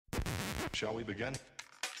Shall we begin?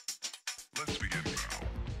 Let's begin now.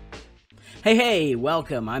 Hey,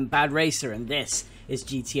 welcome. I'm BadRACER and this is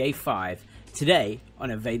GTA 5. Today, on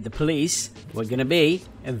Evade the Police, we're going to be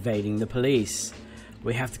evading the police.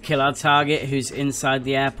 We have to kill our target who's inside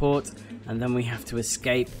the airport, and then we have to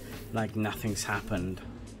escape like nothing's happened.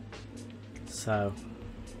 So,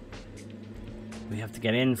 we have to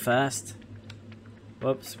get in first.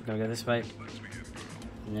 Whoops, we're going to go this way.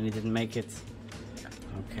 And then he didn't make it.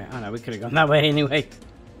 Okay, oh no, we could have gone that way anyway.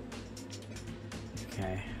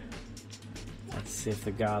 Okay. Let's see if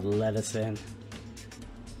the guard let us in.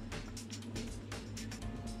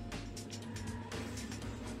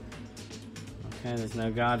 Okay, there's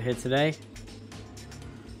no guard here today.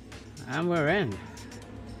 And we're in.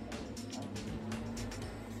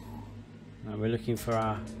 Now we're looking for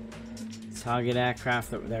our target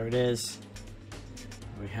aircraft. There it is.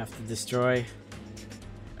 We have to destroy.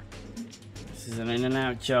 This is an in and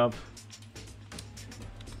out job.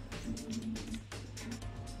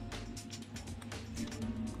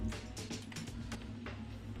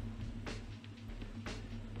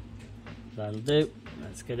 That'll do.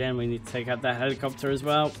 Let's get in. We need to take out that helicopter as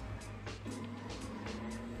well.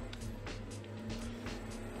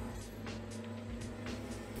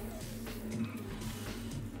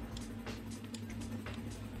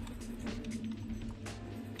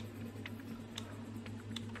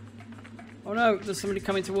 Oh no, there's somebody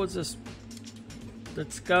coming towards us.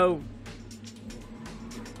 Let's go.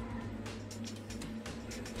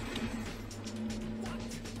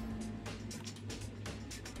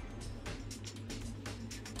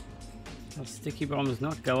 Will sticky bombs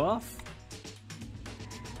not go off?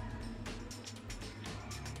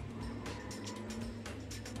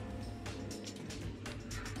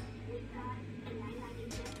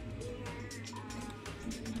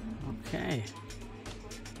 Okay.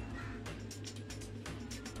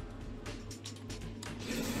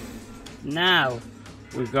 Now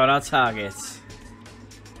we've got our targets.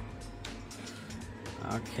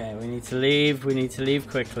 Okay, we need to leave. We need to leave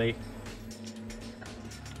quickly.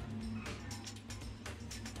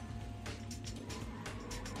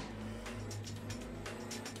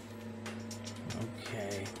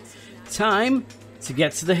 Okay. Time to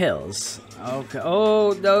get to the hills. Okay.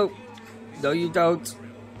 Oh, no. No, you don't.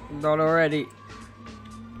 Not already.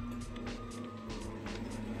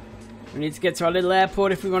 We need to get to our little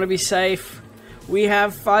airport if we want to be safe. We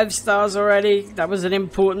have 5 stars already. That was an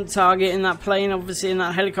important target in that plane, obviously in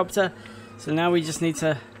that helicopter. So now we just need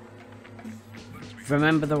to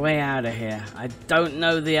remember the way out of here. I don't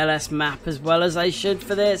know the LS map as well as I should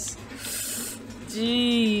for this.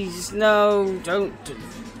 Jeez, no, don't.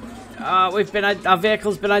 Our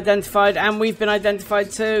vehicle's been identified, and we've been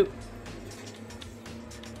identified too.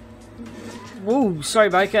 Woo, sorry,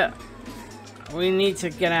 biker. We need to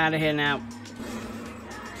get out of here now.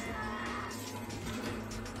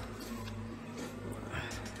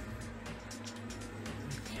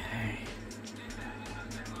 Okay.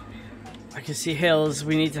 I can see hills.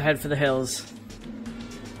 We need to head for the hills.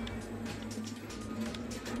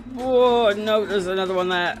 Whoa, no, there's another one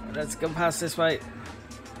there. Let's go past this way.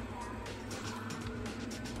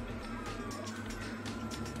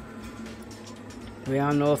 We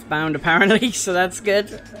are northbound apparently, so that's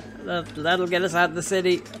good. That'll get us out of the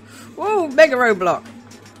city. Whoa, mega roadblock.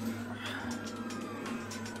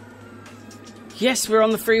 Yes, we're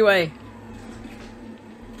on the freeway.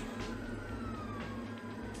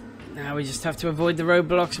 Now we just have to avoid the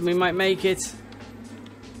roadblocks and we might make it.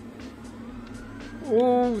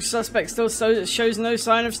 Oh, suspect still shows no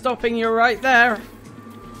sign of stopping. You're right there.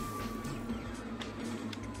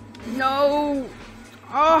 No.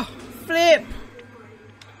 Oh, flip.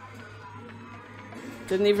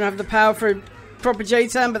 Didn't even have the power for a proper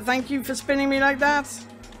J-turn, but thank you for spinning me like that.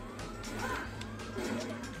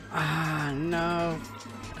 Ah, no.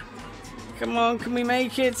 Come on, can we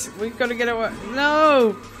make it? We've got to get away.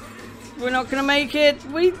 No! We're not going to make it.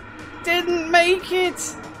 We didn't make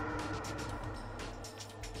it.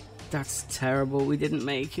 That's terrible. We didn't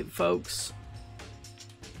make it, folks.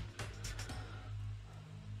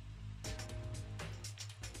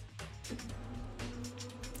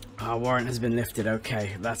 Our warrant has been lifted.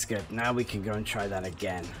 Okay, that's good. Now we can go and try that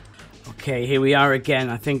again. Okay, here we are again.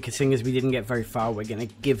 I think seeing as we didn't get very far, we're going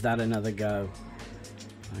to give that another go.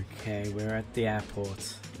 Okay, we're at the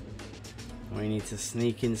airport. We need to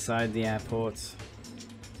sneak inside the airport.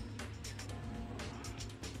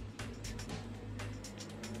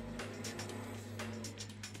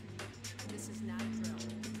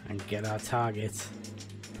 And get our target.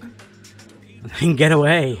 And then get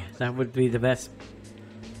away. That would be the best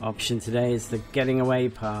option today, is the getting away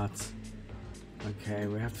part. Okay. Okay,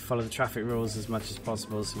 we have to follow the traffic rules as much as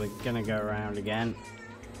possible, so we're gonna go around again.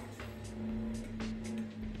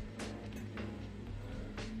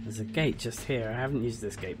 There's a gate just here. I haven't used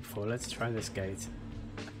this gate before. Let's try this gate.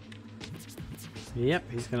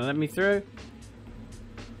 Yep, he's gonna let me through.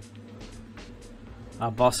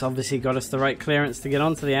 Our boss obviously got us the right clearance to get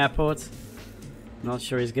onto the airport. Not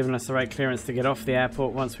sure he's given us the right clearance to get off the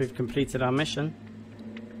airport once we've completed our mission.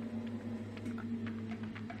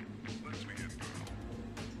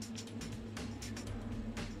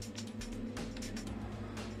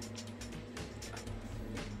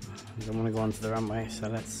 I don't want to go onto the runway, so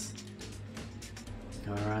let's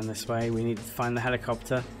go around this way. We need to find the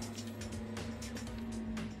helicopter.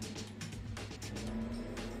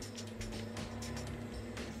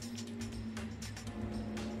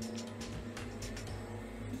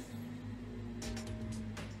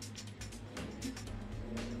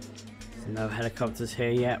 There's no helicopters here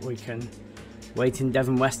yet. We can wait in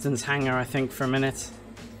Devon Weston's hangar, I think, for a minute.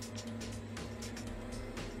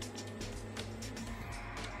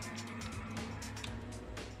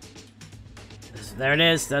 There it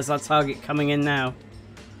is. There's our target coming in now.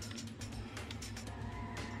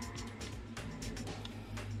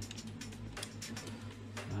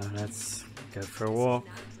 Let's go for a walk.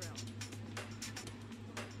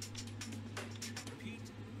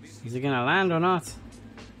 Is he going to land or not?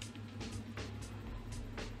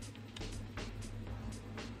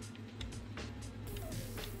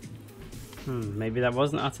 Maybe that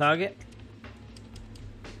wasn't our target.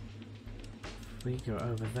 If we go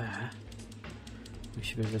over there, we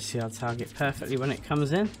should be able to see our target perfectly when it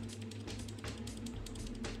comes in.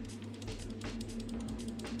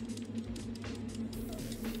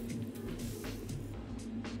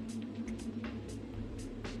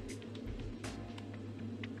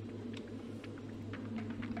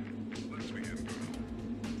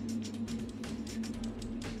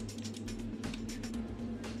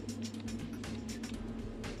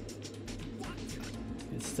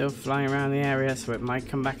 It's still flying around the area, so it might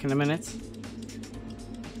come back in a minute.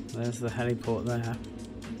 There's the heliport there,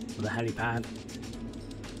 or the helipad.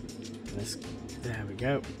 There we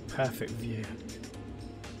go, perfect view.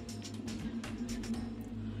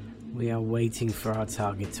 We are waiting for our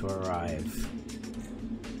target to arrive.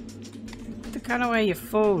 Get the gun away, you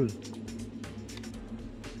fool!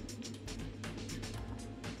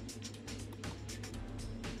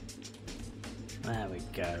 There we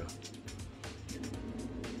go.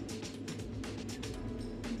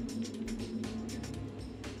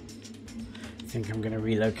 I think I'm going to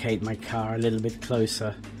relocate my car a little bit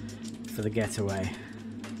closer for the getaway.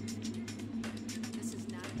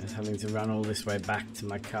 As having to run all this way back to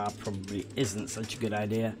my car probably isn't such a good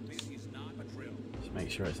idea. Just make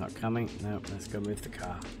sure it's not coming. No, let's go move the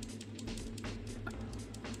car.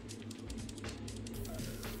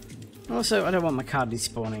 Also, I don't want my car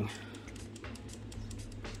despawning.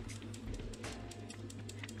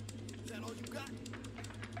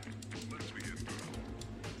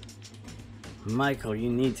 Michael, you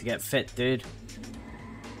need to get fit, dude.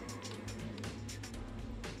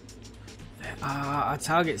 Our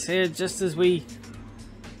target's here just as we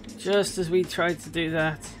tried to do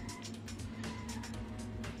that.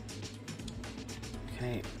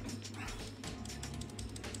 Okay.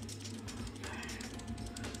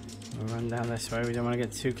 We'll run down this way. We don't want to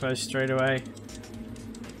get too close straight away.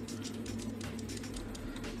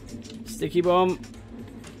 Sticky bomb.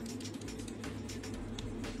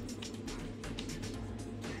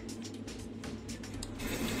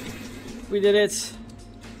 We did it.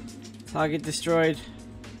 Target destroyed.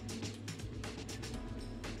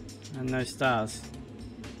 And no stars.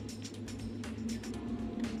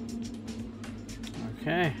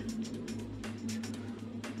 Okay.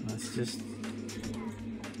 Let's just...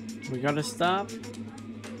 We gotta stop.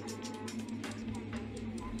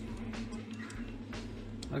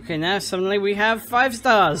 Okay, now suddenly we have 5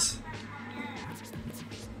 stars.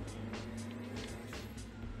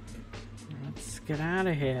 Let's get out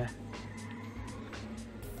of here.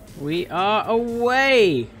 We are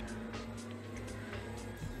away!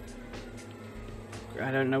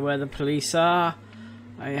 I don't know where the police are.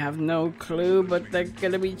 I have no clue, but they're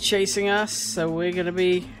gonna be chasing us, so we're gonna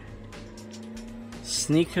be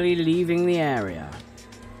sneakily leaving the area.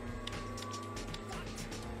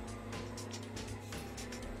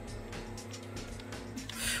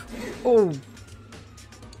 Oh!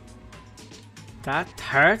 That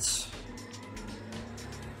hurts.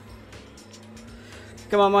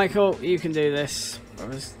 Come on, Michael, you can do this.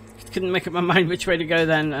 Couldn't make up my mind which way to go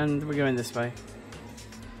then, and we're going this way.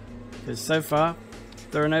 Because so far,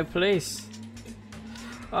 there are no police.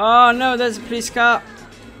 Oh no, there's a police car.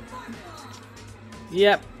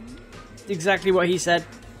 Yep. Exactly what he said.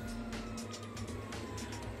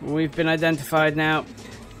 We've been identified now.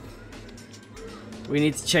 We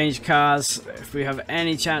need to change cars. If we have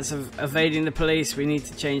any chance of evading the police, we need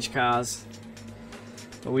to change cars.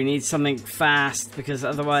 But we need something fast, because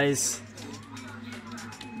otherwise...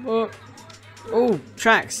 Oh,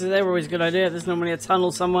 tracks. They're always a good idea. There's normally a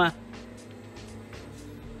tunnel somewhere.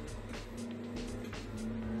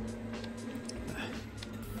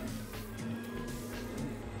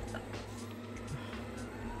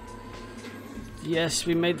 Yes,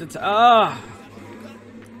 we made the...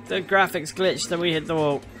 The graphics glitched, then we hit the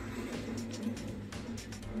wall.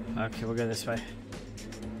 Okay, we'll go this way.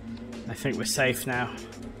 I think we're safe now.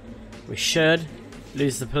 We should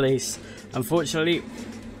lose the police. Unfortunately,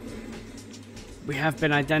 we have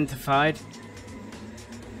been identified.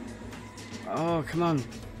 Oh, come on.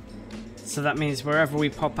 So that means wherever we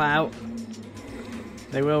pop out,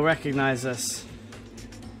 they will recognize us.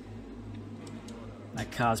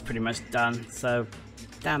 That car's pretty much done, so...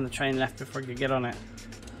 Damn, the train left before I could get on it.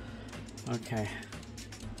 Okay.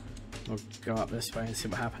 We'll go up this way and see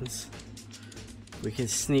what happens. We can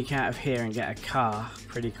sneak out of here and get a car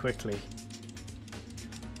pretty quickly.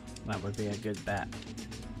 That would be a good bet.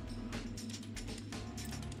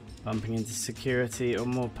 Bumping into security or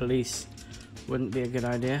more police wouldn't be a good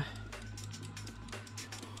idea.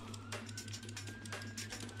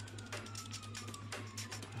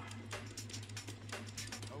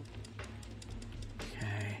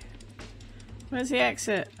 Okay. Where's the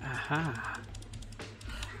exit? Aha.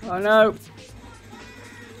 Oh no!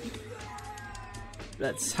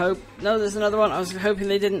 Let's hope... No, there's another one. I was hoping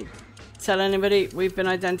they didn't tell anybody. We've been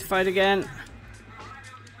identified again.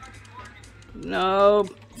 No.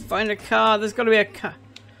 Find a car. There's got to be a car.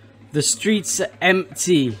 The streets are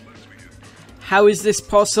empty. How is this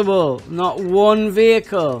possible? Not one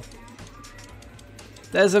vehicle.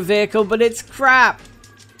 There's a vehicle, but it's crap.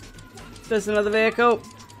 There's another vehicle.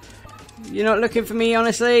 You're not looking for me,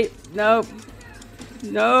 honestly? No.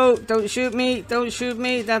 No, don't shoot me. Don't shoot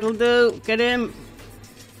me. That'll do. Get him.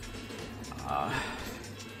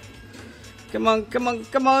 Come on, come on,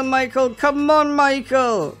 come on, Michael. Come on,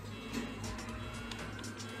 Michael.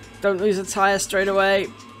 Don't lose a tire straight away.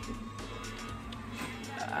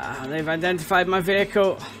 They've identified my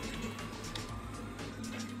vehicle.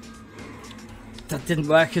 That didn't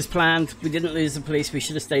work as planned. We didn't lose the police. We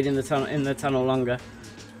should have stayed in the tunnel longer.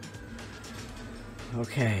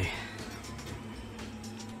 Okay.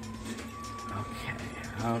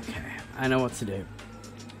 Okay. I know what to do.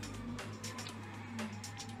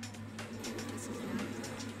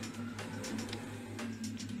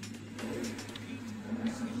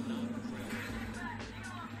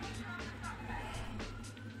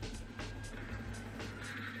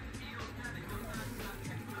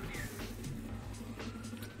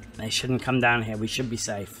 They shouldn't come down here. We should be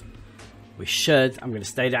safe. We should. I'm going to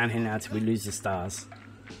stay down here now till we lose the stars.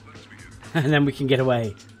 And then we can get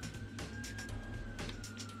away.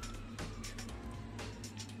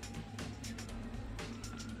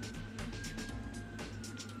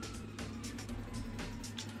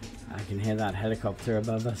 I can hear that helicopter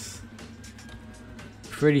above us.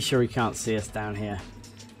 Pretty sure he can't see us down here.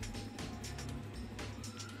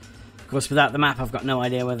 Of course, without the map, I've got no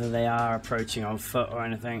idea whether they are approaching on foot or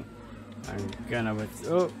anything. I'm gonna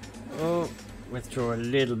withdraw a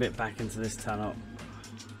little bit back into this tunnel.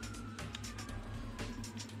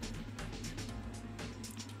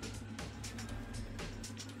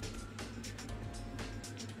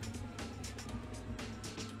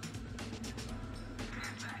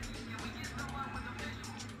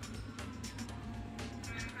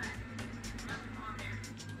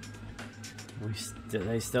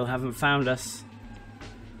 They still haven't found us.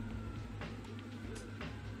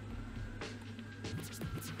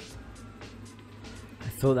 I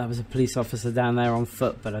thought that was a police officer down there on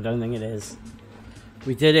foot, but I don't think it is.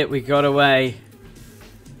 We did it. We got away.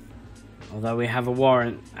 Although we have a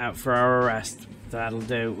warrant out for our arrest. That'll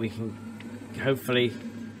do. We can hopefully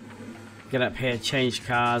get up here, change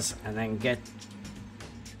cars, and then get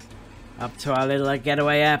up to our little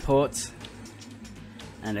getaway airport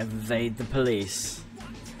and evade the police.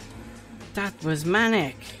 That was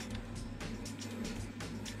manic.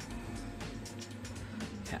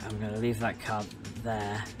 Okay, I'm going to leave that car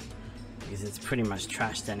there because it's pretty much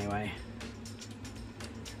trashed anyway.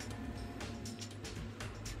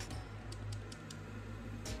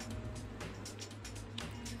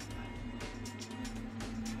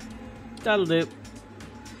 That'll do.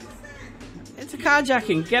 It's a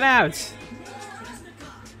carjacking. Get out.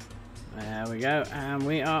 There we go. And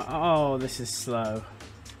we are... Oh, this is slow.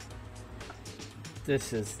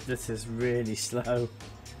 This is really slow.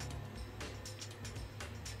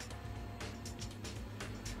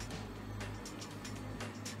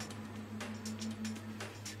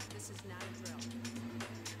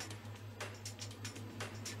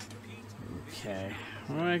 Okay,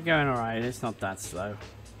 we're going alright. It's not that slow.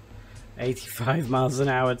 85 miles an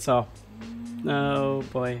hour top. Oh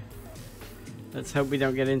boy. Let's hope we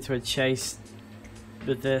don't get into a chase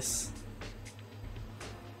with this.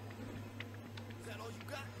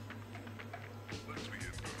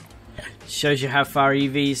 Shows you how far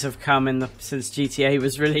EVs have come since GTA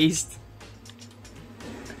was released.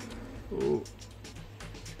 Ooh.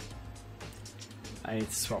 I need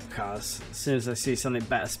to swap cars. As soon as I see something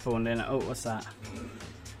better spawned in. Oh, what's that?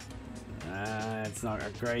 It's not a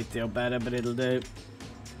great deal better, but it'll do.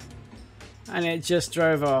 And it just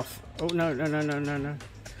drove off. Oh, no.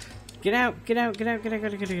 Get out.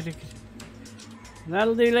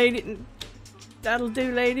 That'll do, lady. That'll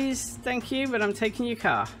do, ladies. Thank you, but I'm taking your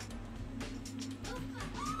car.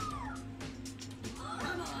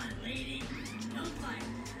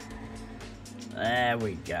 There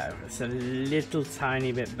we go. It's a little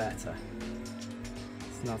tiny bit better.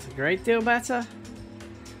 It's not a great deal better,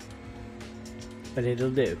 but it'll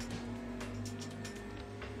do.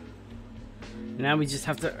 Now we just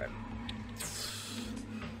have to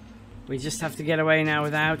get away now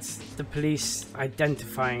without the police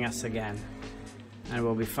identifying us again, and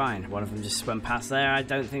we'll be fine. One of them just went past there. I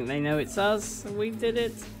don't think they know it's us. We did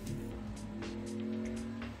it.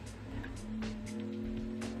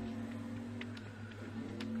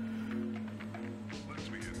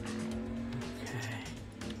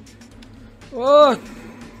 Oh!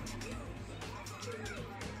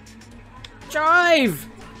 Drive!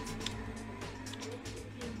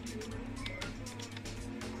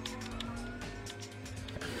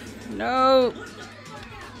 No!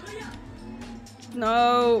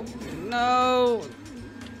 No! No!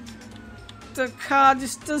 The car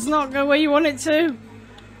just does not go where you want it to.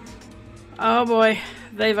 Oh boy,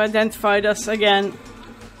 they've identified us again.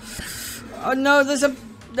 Oh no, there's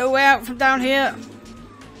no way out from down here.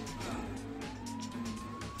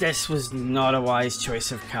 This was not a wise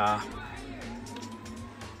choice of car.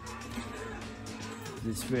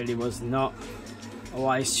 This really was not a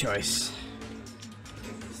wise choice.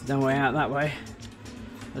 There's no way out that way.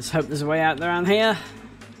 Let's hope there's a way out around here.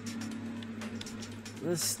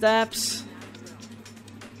 The steps.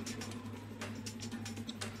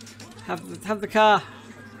 Have the car.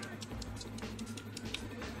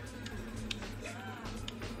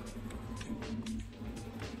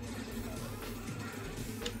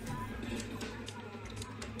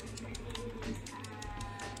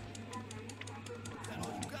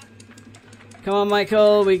 Come on,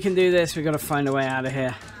 Michael, we can do this. We've got to find a way out of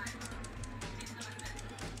here.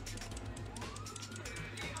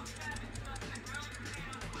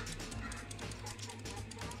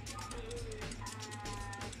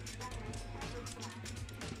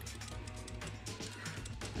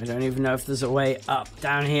 I don't even know if there's a way up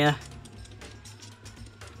down here.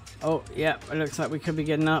 Oh, yeah, it looks like we could be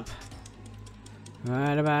getting up.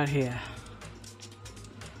 Right about here.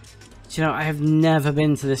 Do you know, I have never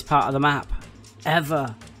been to this part of the map.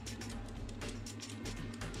 Ever.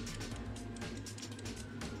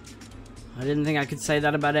 I didn't think I could say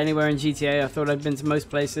that about anywhere in GTA. I thought I'd been to most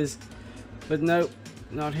places. But no,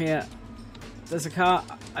 not here. There's a car.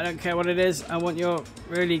 I don't care what it is. I want your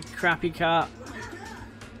really crappy car.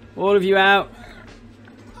 All of you out.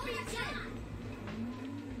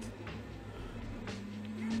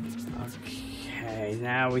 Okay,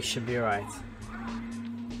 now we should be alright.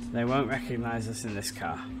 They won't recognize us in this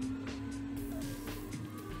car.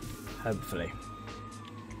 Hopefully.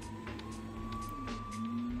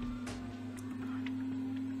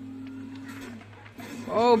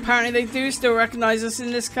 Oh, apparently they do still recognize us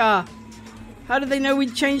in this car. How did they know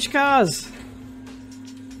we'd changed cars?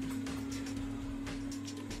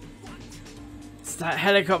 That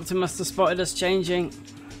helicopter must have spotted us changing.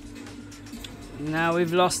 Now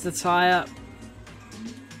we've lost the tire.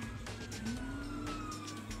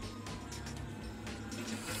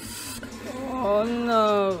 Oh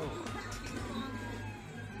no.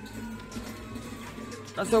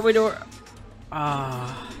 I thought we'd all...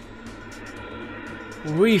 Ah.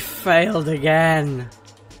 We failed again.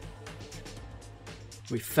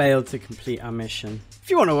 We failed to complete our mission.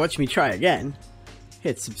 If you want to watch me try again,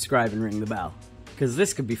 hit subscribe and ring the bell, because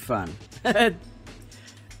this could be fun.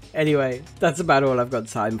 Anyway, that's about all I've got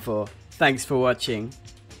time for. Thanks for watching.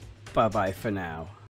 Bye bye for now.